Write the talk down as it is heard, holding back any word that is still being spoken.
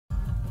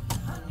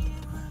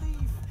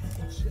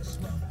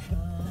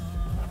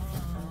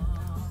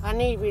I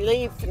need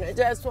relief and it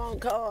just won't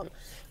come.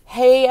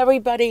 Hey,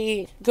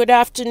 everybody. Good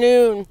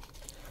afternoon.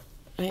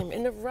 I am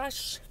in a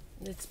rush.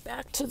 It's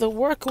back to the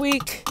work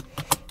week.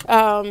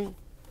 I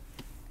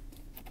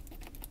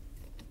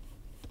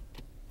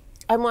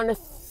want to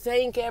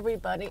thank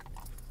everybody.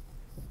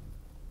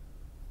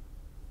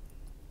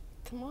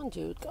 Come on,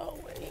 dude. Go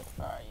away.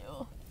 Where are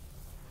you?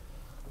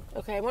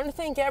 Okay, I want to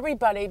thank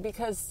everybody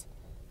because,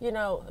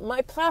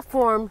 my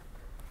platform,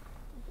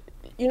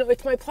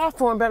 it's my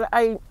platform, but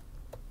I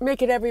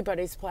make it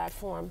everybody's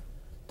platform.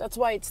 That's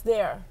why it's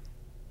there.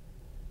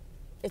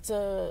 It's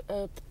a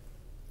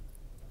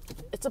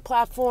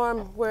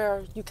platform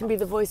where you can be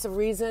the voice of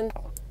reason,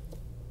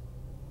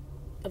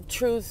 of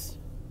truth,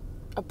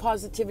 of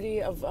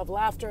positivity, of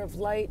laughter, of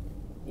light,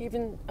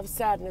 even of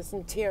sadness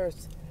and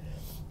tears.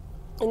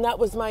 And that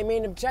was my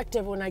main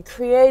objective when I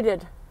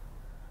created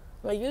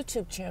my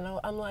YouTube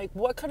channel. I'm like,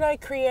 what could I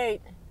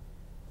create?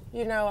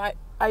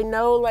 I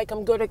know like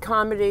I'm good at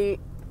comedy,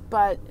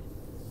 but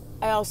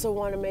I also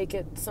want to make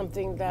it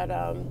something that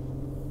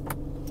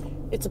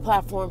it's a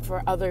platform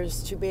for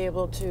others to be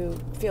able to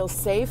feel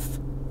safe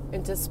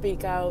and to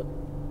speak out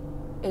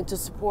and to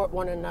support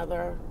one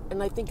another.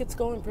 And I think it's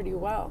going pretty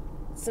well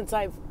since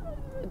I've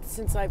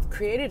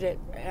created it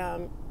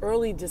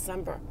early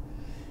December.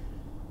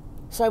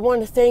 So I want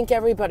to thank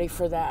everybody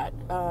for that.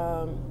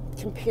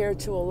 Compared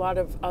to a lot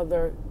of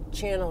other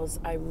channels,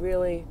 I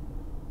really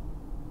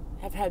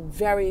have had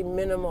very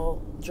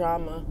minimal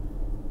drama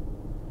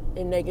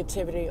and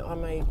negativity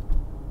on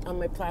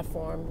my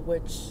platform,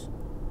 which,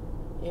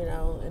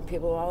 and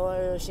people,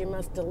 oh, she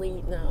must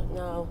delete.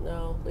 No,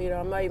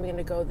 I'm not even going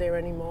to go there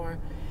anymore.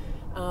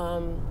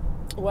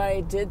 What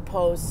I did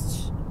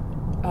post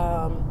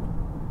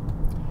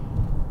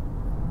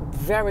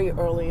very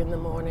early in the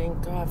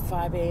morning,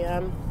 5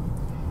 a.m.,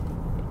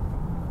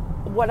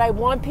 what I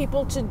want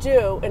people to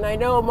do, and I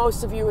know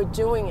most of you are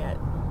doing it,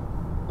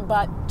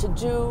 but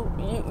you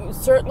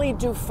certainly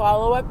do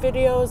follow-up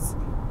videos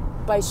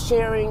by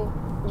sharing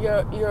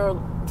your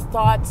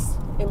thoughts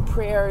and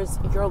prayers,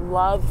 your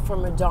love for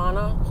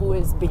Madonna, who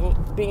is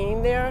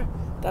being there.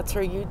 That's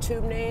her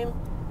YouTube name.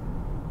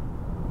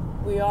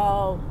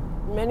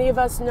 Many of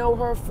us know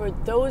her. For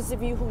those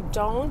of you who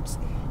don't,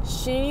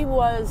 she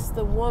was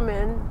the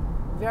woman,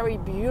 very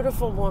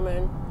beautiful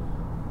woman,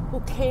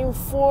 who came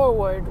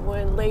forward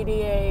when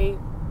Lady A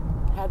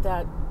had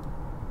that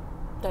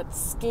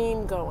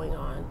scheme going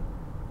on,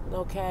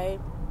 okay?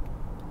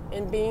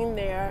 And being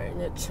there,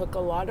 and it took a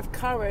lot of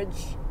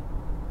courage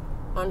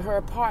on her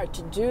part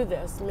to do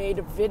this, made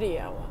a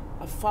video,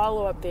 a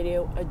follow-up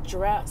video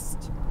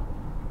addressed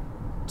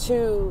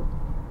to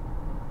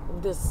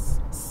this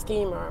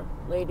schemer,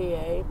 Lady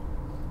A.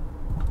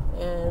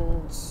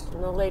 And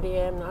no, Lady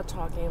A, I'm not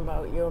talking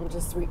about you. I'm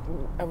just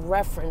a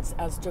reference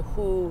as to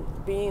who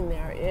being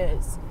there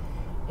is.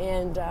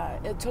 And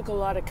it took a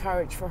lot of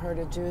courage for her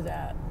to do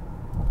that.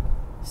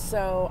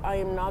 So I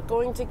am not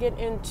going to get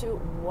into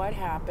what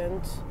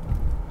happened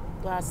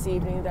last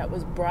evening. That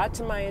was brought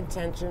to my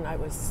attention. I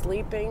was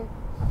sleeping.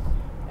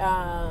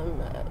 I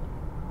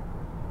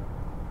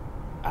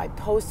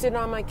posted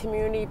on my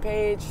community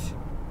page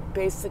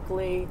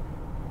basically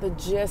the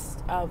gist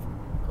of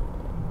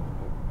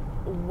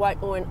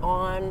what went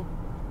on.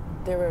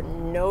 There are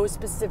no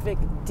specific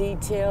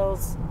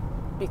details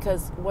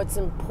because what's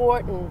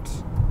important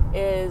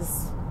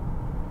is,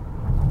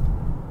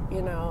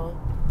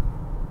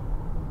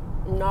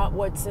 not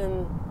what's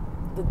in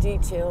the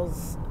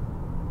details,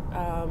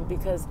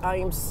 because I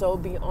am so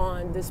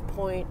beyond this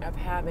point of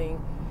having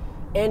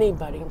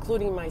anybody,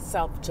 including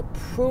myself, to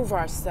prove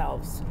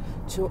ourselves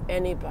to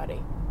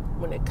anybody.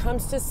 When it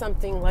comes to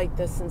something like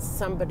this and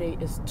somebody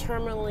is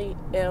terminally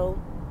ill,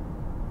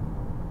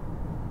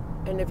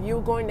 and if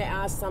you're going to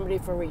ask somebody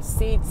for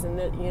receipts and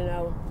that,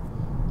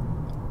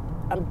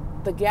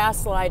 the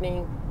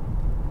gaslighting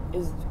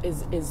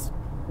is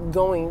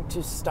going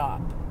to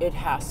stop. It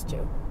has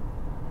to.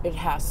 It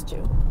has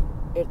to.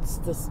 It's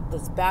this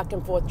back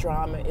and forth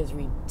drama is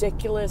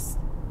ridiculous.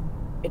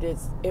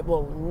 It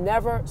will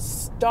never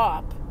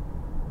stop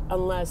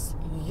unless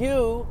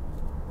you,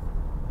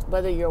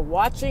 whether you're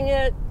watching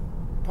it,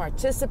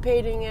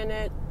 participating in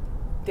it,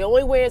 the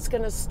only way it's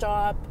going to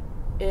stop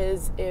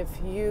is if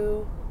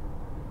you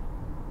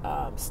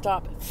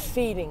stop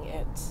feeding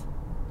it,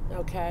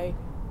 okay?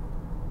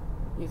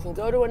 You can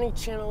go to any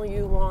channel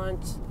you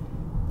want,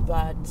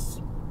 but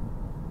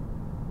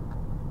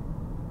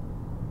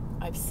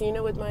I've seen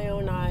it with my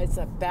own eyes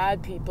that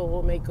bad people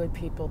will make good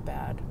people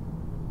bad.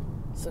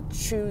 So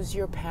choose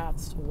your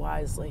paths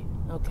wisely,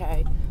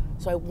 okay?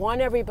 So I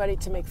want everybody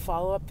to make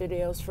follow-up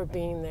videos for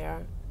being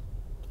there.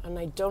 And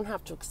I don't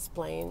have to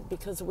explain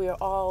because we are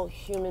all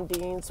human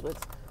beings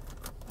with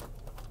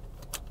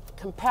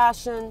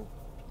compassion,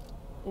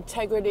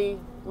 integrity,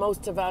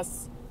 most of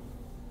us.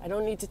 I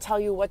don't need to tell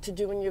you what to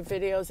do in your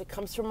videos. It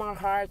comes from our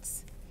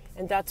hearts.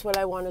 And that's what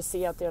I want to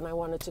see out there. And I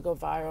want it to go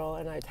viral.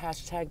 And I'd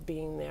hashtag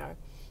being there.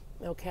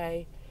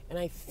 Okay? And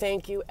I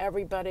thank you,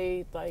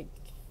 everybody,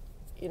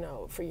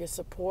 for your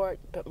support,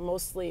 but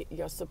mostly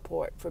your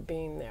support for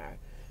being there.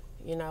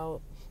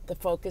 The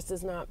focus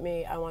is not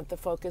me. I want the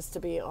focus to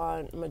be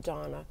on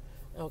Madonna,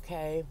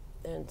 okay?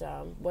 And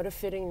what a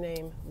fitting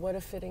name. What a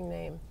fitting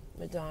name,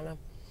 Madonna.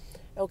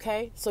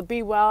 Okay, so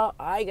be well.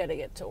 I got to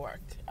get to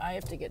work. I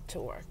have to get to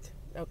work,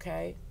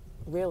 okay?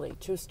 Really,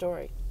 true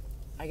story.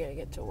 I got to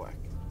get to work.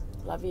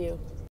 Love you.